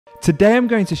Today I'm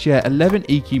going to share 11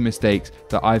 EQ mistakes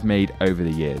that I've made over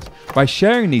the years. By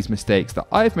sharing these mistakes that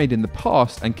I've made in the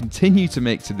past and continue to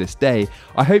make to this day,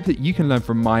 I hope that you can learn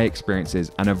from my experiences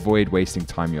and avoid wasting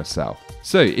time yourself.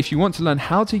 So if you want to learn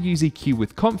how to use EQ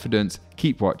with confidence,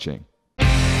 keep watching.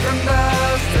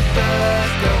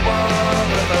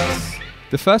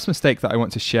 The first mistake that I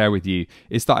want to share with you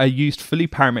is that I used fully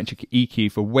parametric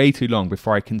EQ for way too long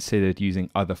before I considered using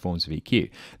other forms of EQ.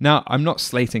 Now, I'm not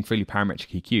slating fully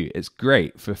parametric EQ. It's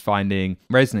great for finding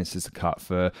resonances to cut,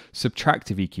 for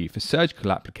subtractive EQ, for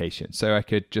surgical applications. So I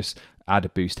could just add a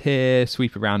boost here,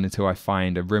 sweep around until I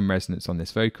find a room resonance on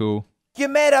this vocal. You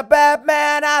made a bad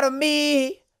man out of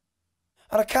me,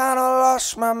 and I kinda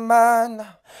lost my mind.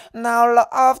 Now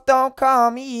love don't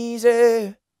come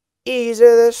easy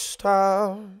this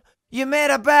time. You made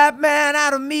a bad man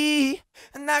out of me,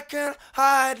 and I can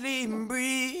hardly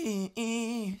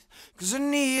breathe. 'Cause I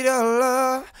need your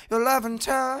love, your loving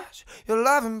touch, your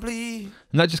loving bleed.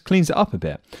 And that just cleans it up a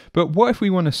bit. But what if we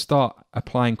want to start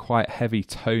applying quite heavy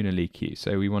tonal EQ?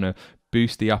 So we want to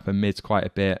boost the upper mids quite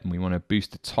a bit, and we want to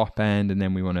boost the top end, and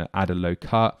then we want to add a low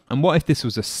cut. And what if this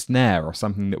was a snare or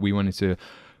something that we wanted to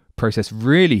process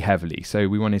really heavily? So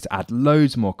we wanted to add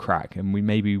loads more crack, and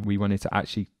maybe we wanted to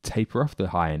actually taper off the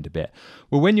high end a bit.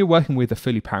 Well, when you're working with a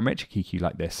fully parametric EQ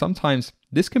like this, sometimes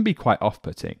this can be quite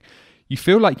off-putting. You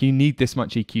feel like you need this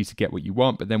much EQ to get what you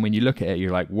want, but then when you look at it, you're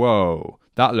like, whoa,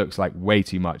 that looks like way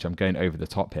too much. I'm going over the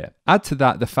top here. Add to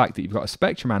that the fact that you've got a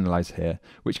spectrum analyzer here,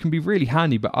 which can be really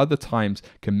handy, but other times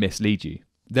can mislead you.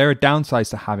 There are downsides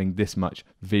to having this much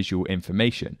visual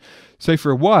information. So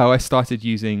for a while, I started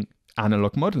using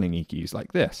analog modeling EQs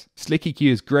like this. Slick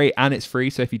EQ is great and it's free,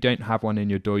 so if you don't have one in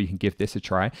your DAW, you can give this a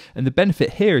try. And the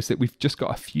benefit here is that we've just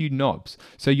got a few knobs,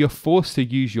 so you're forced to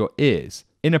use your ears.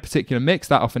 In a particular mix,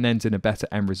 that often ends in a better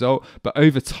end result, but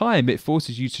over time, it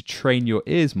forces you to train your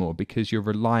ears more because you're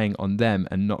relying on them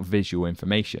and not visual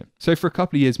information. So for a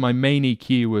couple of years, my main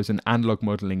EQ was an analog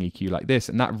modeling EQ like this,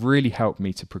 and that really helped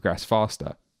me to progress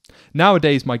faster.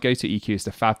 Nowadays, my go-to EQ is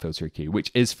the FabFilter EQ, which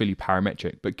is fully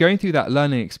parametric, but going through that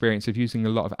learning experience of using a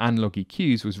lot of analog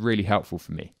EQs was really helpful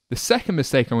for me. The second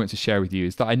mistake I want to share with you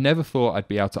is that I never thought I'd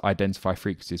be able to identify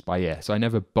frequencies by ear, so I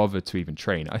never bothered to even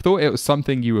train. I thought it was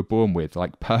something you were born with,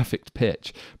 like perfect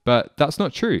pitch, but that's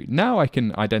not true. Now I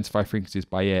can identify frequencies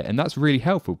by ear, and that's really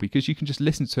helpful because you can just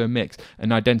listen to a mix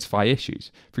and identify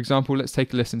issues. For example, let's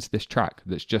take a listen to this track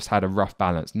that's just had a rough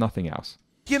balance, nothing else.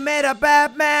 You made a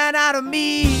bad man out of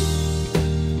me,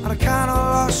 and I kinda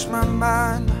lost my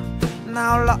mind.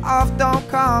 Now love don't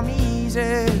come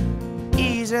easy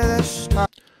this time.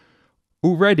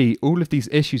 Already, all of these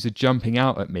issues are jumping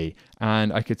out at me,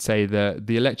 and I could say that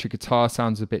the electric guitar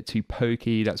sounds a bit too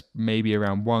pokey, that's maybe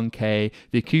around 1K.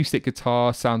 The acoustic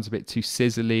guitar sounds a bit too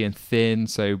sizzly and thin,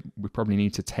 so we probably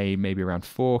need to tame maybe around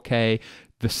 4K.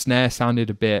 The snare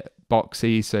sounded a bit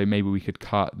boxy, so maybe we could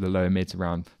cut the lower mids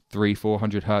around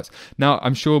 300-400 hertz. Now,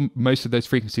 I'm sure most of those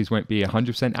frequencies won't be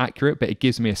 100% accurate, but it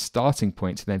gives me a starting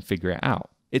point to then figure it out.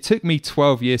 It took me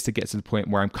 12 years to get to the point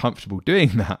where I'm comfortable doing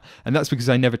that, and that's because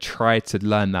I never tried to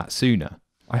learn that sooner.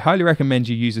 I highly recommend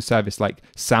you use a service like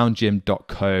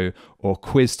soundgym.co or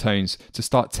QuizTones to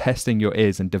start testing your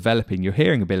ears and developing your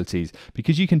hearing abilities,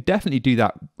 because you can definitely do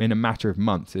that in a matter of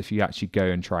months if you actually go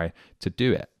and try to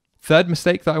do it. Third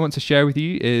mistake that I want to share with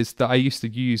you is that I used to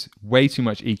use way too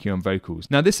much EQ on vocals.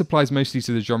 Now this applies mostly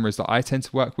to the genres that I tend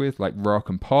to work with, like rock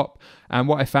and pop. And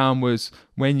what I found was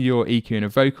when you're EQing a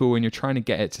vocal and you're trying to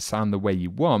get it to sound the way you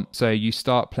want, so you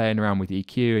start playing around with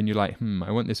EQ and you're like,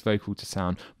 I want this vocal to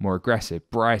sound more aggressive,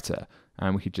 brighter.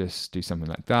 And we could just do something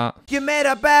like that. You made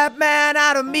a bad man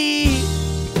out of me,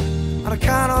 and I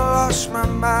kinda lost my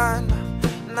mind.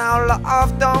 Now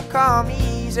love don't come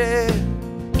easy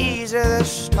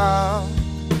this time.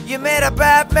 You made a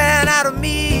bad man out of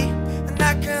me, and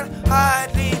I can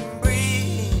hardly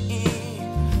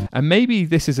breathe. And maybe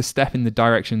this is a step in the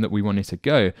direction that we wanted to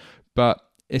go, but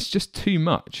it's just too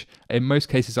much. In most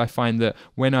cases, I find that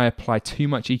when I apply too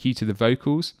much EQ to the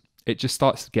vocals, it just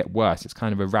starts to get worse. It's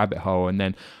kind of a rabbit hole, and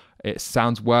then it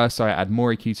sounds worse, so I add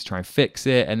more EQ to try and fix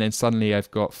it, and then suddenly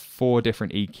I've got 4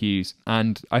 different EQs,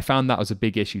 and I found that was a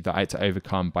big issue that I had to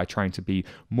overcome by trying to be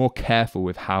more careful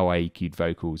with how I EQ'd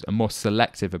vocals and more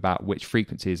selective about which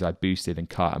frequencies I boosted and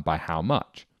cut and by how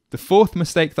much. The fourth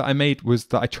mistake that I made was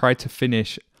that I tried to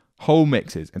finish whole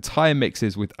mixes, entire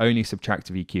mixes with only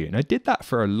subtractive EQ, and I did that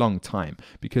for a long time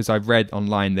because I read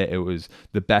online that it was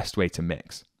the best way to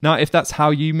mix. Now, if that's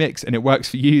how you mix and it works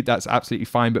for you, that's absolutely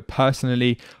fine. But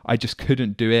personally, I just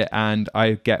couldn't do it. And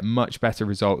I get much better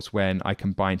results when I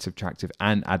combine subtractive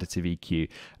and additive EQ.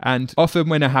 And often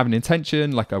when I have an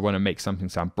intention, like I want to make something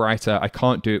sound brighter, I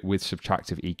can't do it with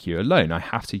subtractive EQ alone. I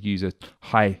have to use a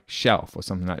high shelf or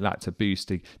something like that to boost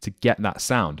to get that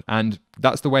sound. And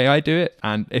that's the way I do it.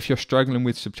 And if you're struggling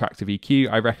with subtractive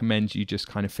EQ, I recommend you just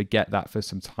kind of forget that for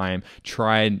some time.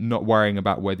 Try not worrying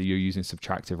about whether you're using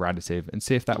subtractive or additive and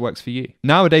see if that works for you.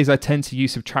 Nowadays, I tend to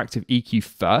use subtractive EQ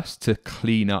first to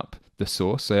clean up the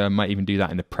source. So I might even do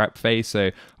that in the prep phase.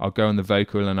 So I'll go on the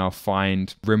vocal and I'll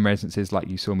find rim resonances like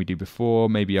you saw me do before.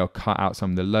 Maybe I'll cut out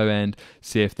some of the low end,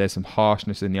 see if there's some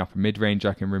harshness in the upper mid range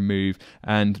I can remove.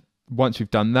 And once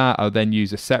we've done that, I'll then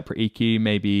use a separate EQ,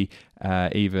 maybe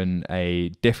even a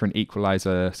different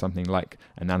equalizer, something like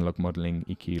an analog modeling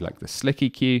EQ like the Slick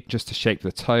EQ, just to shape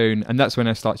the tone. And that's when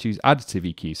I start to use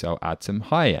additive EQ. So I'll add some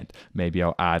high end. Maybe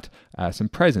I'll add some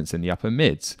presence in the upper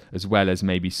mids, as well as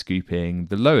maybe scooping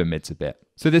the lower mids a bit.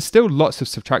 So there's still lots of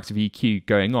subtractive EQ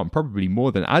going on, probably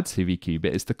more than additive EQ,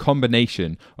 but it's the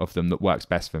combination of them that works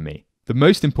best for me. The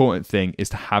most important thing is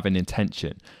to have an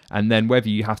intention, and then whether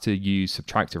you have to use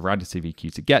subtractive or additive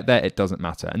EQ to get there, it doesn't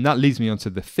matter. And that leads me on to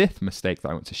the fifth mistake that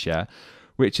I want to share,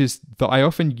 which is that I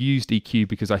often used EQ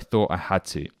because I thought I had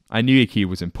to. I knew EQ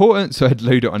was important, so I'd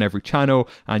load it on every channel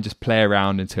and just play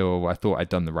around until I thought I'd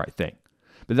done the right thing.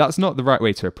 But that's not the right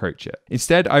way to approach it.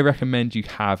 Instead, I recommend you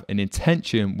have an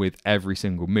intention with every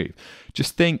single move.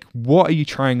 Just think, what are you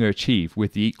trying to achieve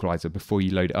with the equalizer before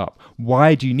you load it up?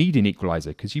 Why do you need an equalizer?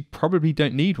 Because you probably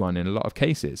don't need one in a lot of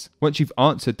cases. Once you've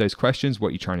answered those questions,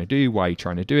 what you're trying to do, why you're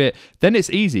trying to do it, then it's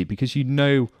easy because you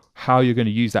know how you're going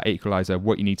to use that equalizer,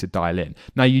 what you need to dial in.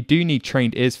 Now, you do need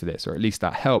trained ears for this, or at least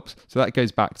that helps. So that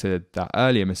goes back to that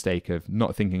earlier mistake of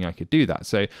not thinking I could do that.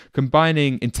 So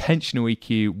combining intentional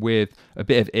EQ with a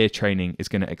bit of ear training is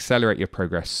going to accelerate your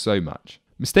progress so much.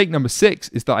 Mistake number 6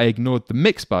 is that I ignored the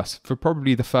mix bus for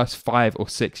probably the first 5 or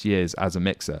 6 years as a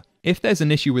mixer. If there's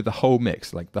an issue with the whole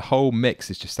mix, like the whole mix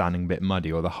is just sounding a bit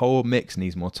muddy or the whole mix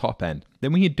needs more top end,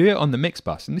 then when you do it on the mix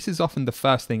bus, and this is often the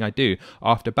first thing I do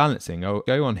after balancing, I'll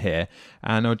go on here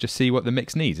and I'll just see what the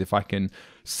mix needs, if I can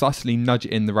subtly nudge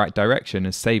it in the right direction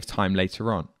and save time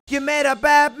later on. You made a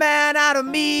bad man out of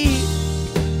me,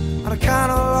 and I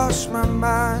kinda lost my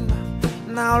mind.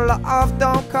 Now love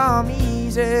don't come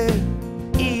easy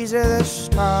this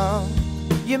time.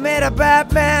 You made a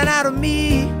bad man out of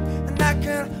me, and I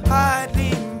can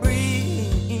hardly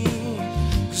breathe.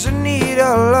 'Cause I need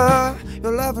your love,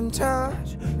 your loving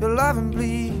touch, your loving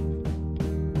bleed.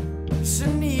 'Cause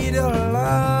I need your love,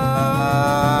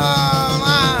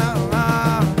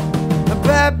 a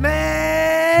bad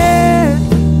man.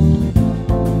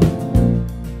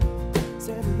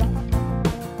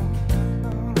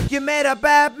 You made a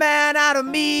bad man out of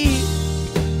me,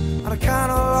 and I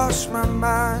kinda lost my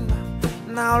mind.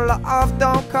 Now love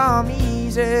don't come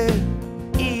easy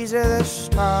this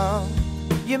time.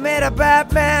 You made a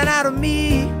bad man out of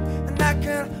me, and I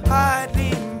can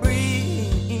hardly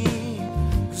breathe.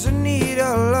 'Cause I need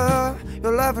your love,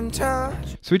 your loving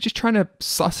touch. So we're just trying to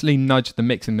subtly nudge the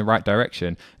mix in the right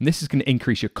direction. And this is going to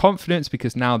increase your confidence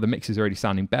because now the mix is already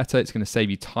sounding better. It's going to save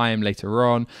you time later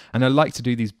on. And I like to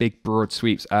do these big broad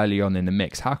sweeps early on in the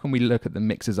mix. How can we look at the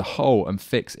mix as a whole and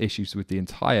fix issues with the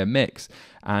entire mix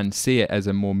and see it as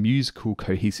a more musical,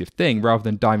 cohesive thing rather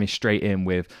than diving straight in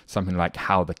with something like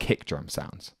how the kick drum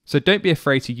sounds? So don't be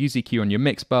afraid to use EQ on your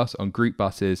mix bus, on group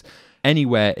buses,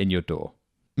 anywhere in your DAW.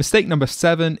 Mistake number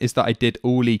 7 is that I did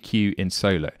all EQ in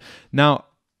solo. Now,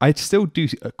 I still do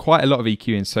quite a lot of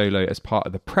EQ in solo as part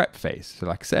of the prep phase. So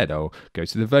like I said, I'll go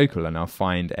to the vocal and I'll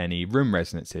find any room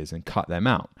resonances and cut them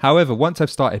out. However, once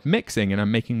I've started mixing and I'm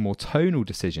making more tonal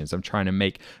decisions, I'm trying to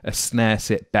make a snare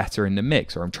sit better in the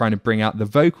mix, or I'm trying to bring out the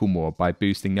vocal more by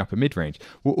boosting the upper mid-range.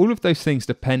 Well, all of those things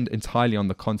depend entirely on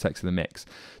the context of the mix.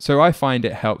 So I find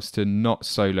it helps to not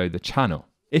solo the channel.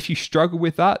 If you struggle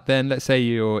with that, then let's say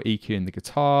you're EQing the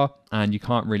guitar and you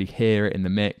can't really hear it in the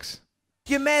mix.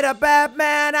 You made a bad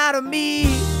man out of me,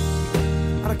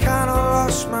 and I kinda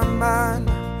lost my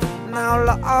mind. Now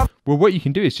love. Well, what you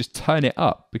can do is just turn it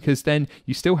up, because then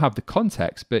you still have the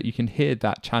context, but you can hear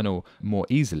that channel more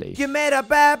easily. You made a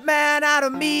bad man out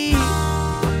of me,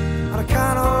 and I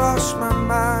kinda lost my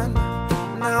mind.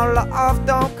 Now love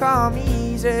don't come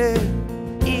easy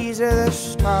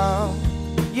this time.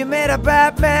 You made a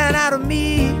bad man out of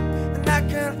me, and I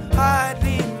can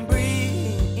hardly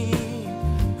breathe.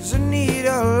 'Cause I need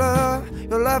your love,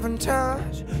 your loving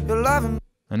touch, your loving.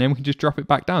 And then we can just drop it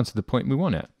back down to the point we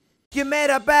want it. You made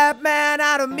a bad man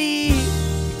out of me,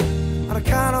 and I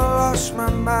kinda lost my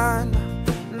mind.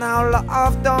 Now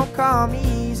love don't come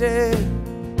easy,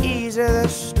 easy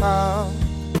this time.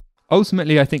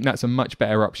 Ultimately, I think that's a much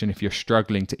better option if you're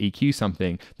struggling to EQ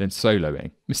something than soloing.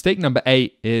 Mistake number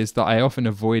 8 is that I often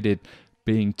avoided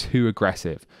being too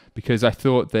aggressive because I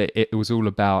thought that it was all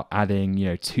about adding,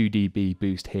 2 dB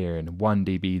boost here and 1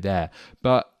 dB there.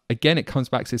 But again, it comes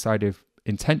back to this idea of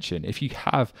intention. If you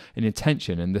have an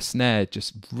intention and the snare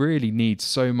just really needs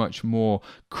so much more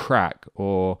crack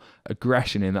or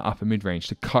aggression in the upper mid range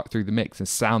to cut through the mix and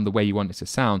sound the way you want it to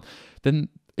sound, then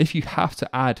if you have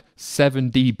to add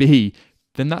 7 dB,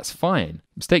 then that's fine.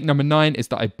 Mistake number 9 is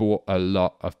that I bought a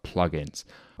lot of plugins.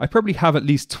 I probably have at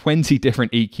least 20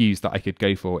 different EQs that I could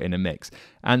go for in a mix.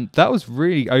 And that was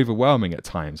really overwhelming at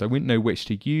times. I wouldn't know which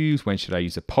to use. When should I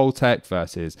use a Pultec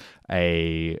versus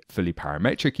a fully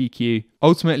parametric EQ?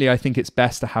 Ultimately, I think it's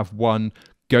best to have one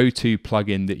go-to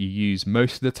plugin that you use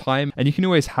most of the time, and you can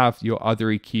always have your other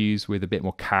EQs with a bit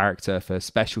more character for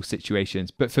special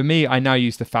situations. But for me, I now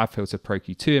use the FabFilter Pro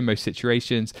Q2 in most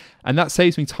situations, and that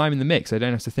saves me time in the mix. I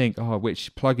don't have to think,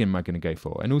 which plugin am I going to go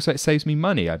for? And also it saves me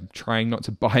money. I'm trying not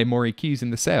to buy more EQs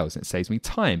in the sales, and it saves me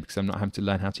time because I'm not having to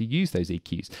learn how to use those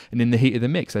EQs. And in the heat of the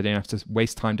mix, I don't have to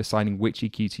waste time deciding which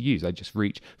EQ to use. I just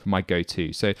reach for my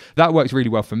go-to. So that works really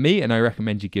well for me, and I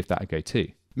recommend you give that a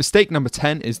go-to. Mistake number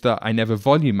 10 is that I never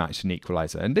volume matched an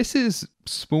equalizer. And this is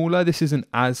smaller, this isn't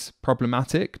as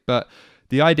problematic, but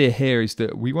the idea here is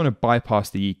that we want to bypass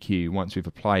the EQ once we've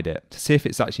applied it to see if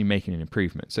it's actually making an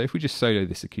improvement. So if we just solo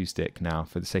this acoustic now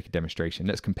for the sake of demonstration,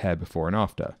 let's compare before and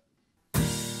after.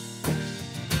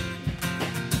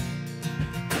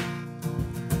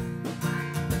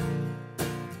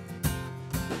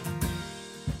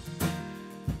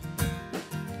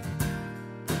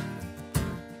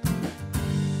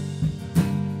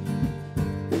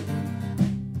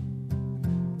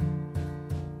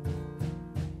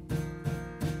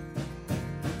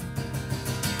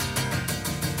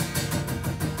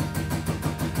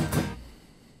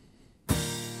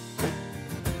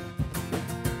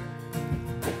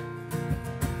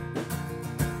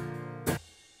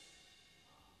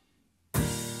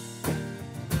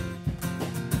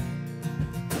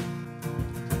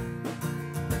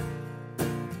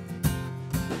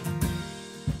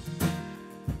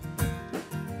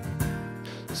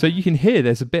 So you can hear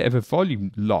there's a bit of a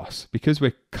volume loss because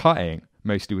we're cutting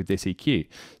mostly with this EQ.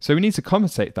 So we need to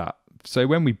compensate that. So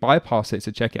when we bypass it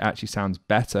to check it actually sounds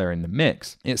better in the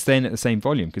mix, it's staying at the same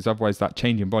volume because otherwise that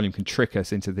change in volume can trick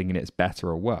us into thinking it's better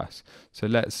or worse. So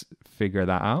let's figure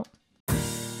that out.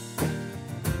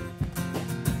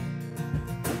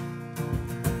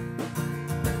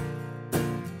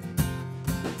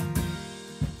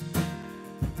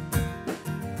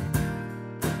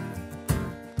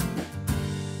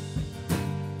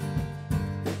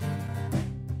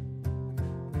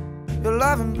 Your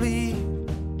love and bleed,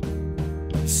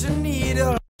 it's a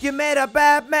needle. You made a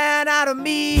bad man out of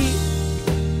me,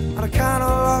 and I kinda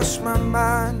lost my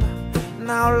mind.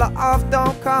 Now love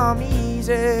don't come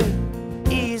easy,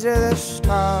 easy this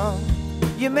time.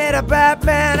 You made a bad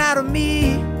man out of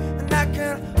me, and I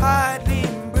can hardly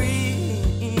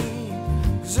breathe.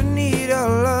 'Cause I need your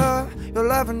love, your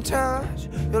love and touch,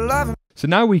 your love and... So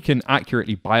now we can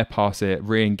accurately bypass it,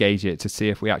 re-engage it to see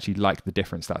if we actually like the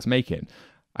difference that's making.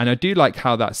 And I do like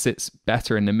how that sits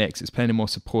better in the mix. It's playing a more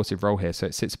supportive role here. So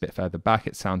it sits a bit further back.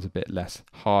 It sounds a bit less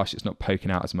harsh. It's not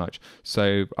poking out as much.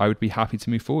 So I would be happy to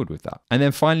move forward with that. And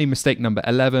then finally, mistake number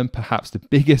 11, perhaps the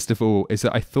biggest of all, is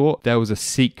that I thought there was a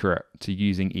secret to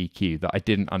using EQ that I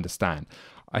didn't understand.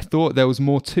 I thought there was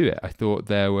more to it. I thought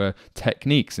there were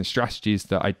techniques and strategies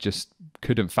that I just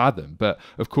couldn't fathom. But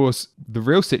of course, the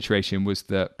real situation was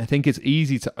that I think it's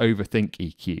easy to overthink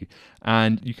EQ,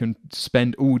 and you can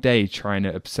spend all day trying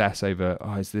to obsess over,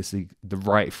 is this the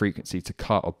right frequency to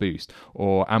cut or boost?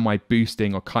 Or am I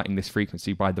boosting or cutting this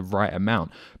frequency by the right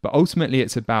amount? But ultimately,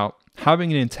 it's about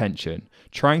having an intention,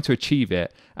 trying to achieve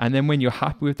it, and then when you're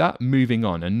happy with that, moving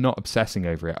on and not obsessing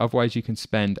over it. Otherwise, you can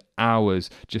spend hours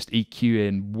just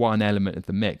EQing one element of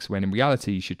the mix, when in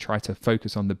reality, you should try to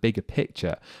focus on the bigger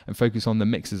picture and focus on the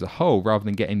mix as a whole, rather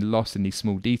than getting lost in these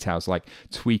small details like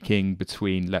tweaking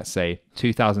between, let's say,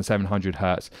 2,700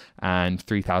 hertz and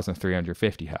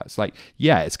 3,350 hertz. Like,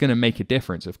 yeah, it's going to make a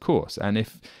difference, of course. And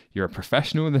if you're a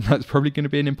professional, then that's probably going to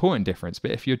be an important difference.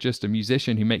 But if you're just a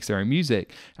musician who makes their own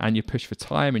music and you're push for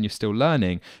time and you're still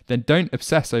learning, then don't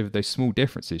obsess over those small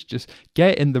differences. Just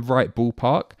get in the right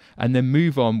ballpark and then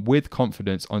move on with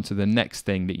confidence onto the next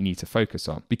thing that you need to focus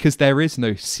on. Because there is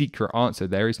no secret answer.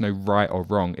 There is no right or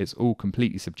wrong. It's all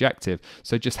completely subjective.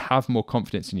 So just have more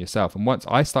confidence in yourself. And once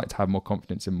I start to have more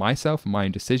confidence in myself and my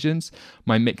own decisions,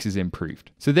 my mix is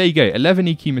improved. So there you go, 11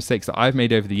 EQ mistakes that I've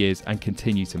made over the years and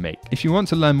continue to make. If you want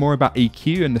to learn more about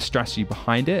EQ and the strategy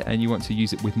behind it, and you want to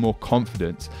use it with more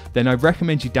confidence, then I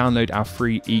recommend you download our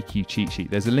free EQ cheat sheet.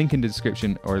 There's a link in the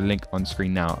description or a link on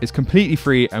screen now. It's completely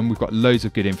free and we've got loads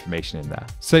of good information in there.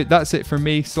 So that's it from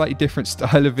me, slightly different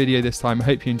style of video this time. I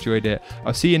hope you enjoyed it.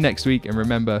 I'll see you next week, and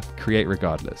remember, create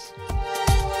regardless.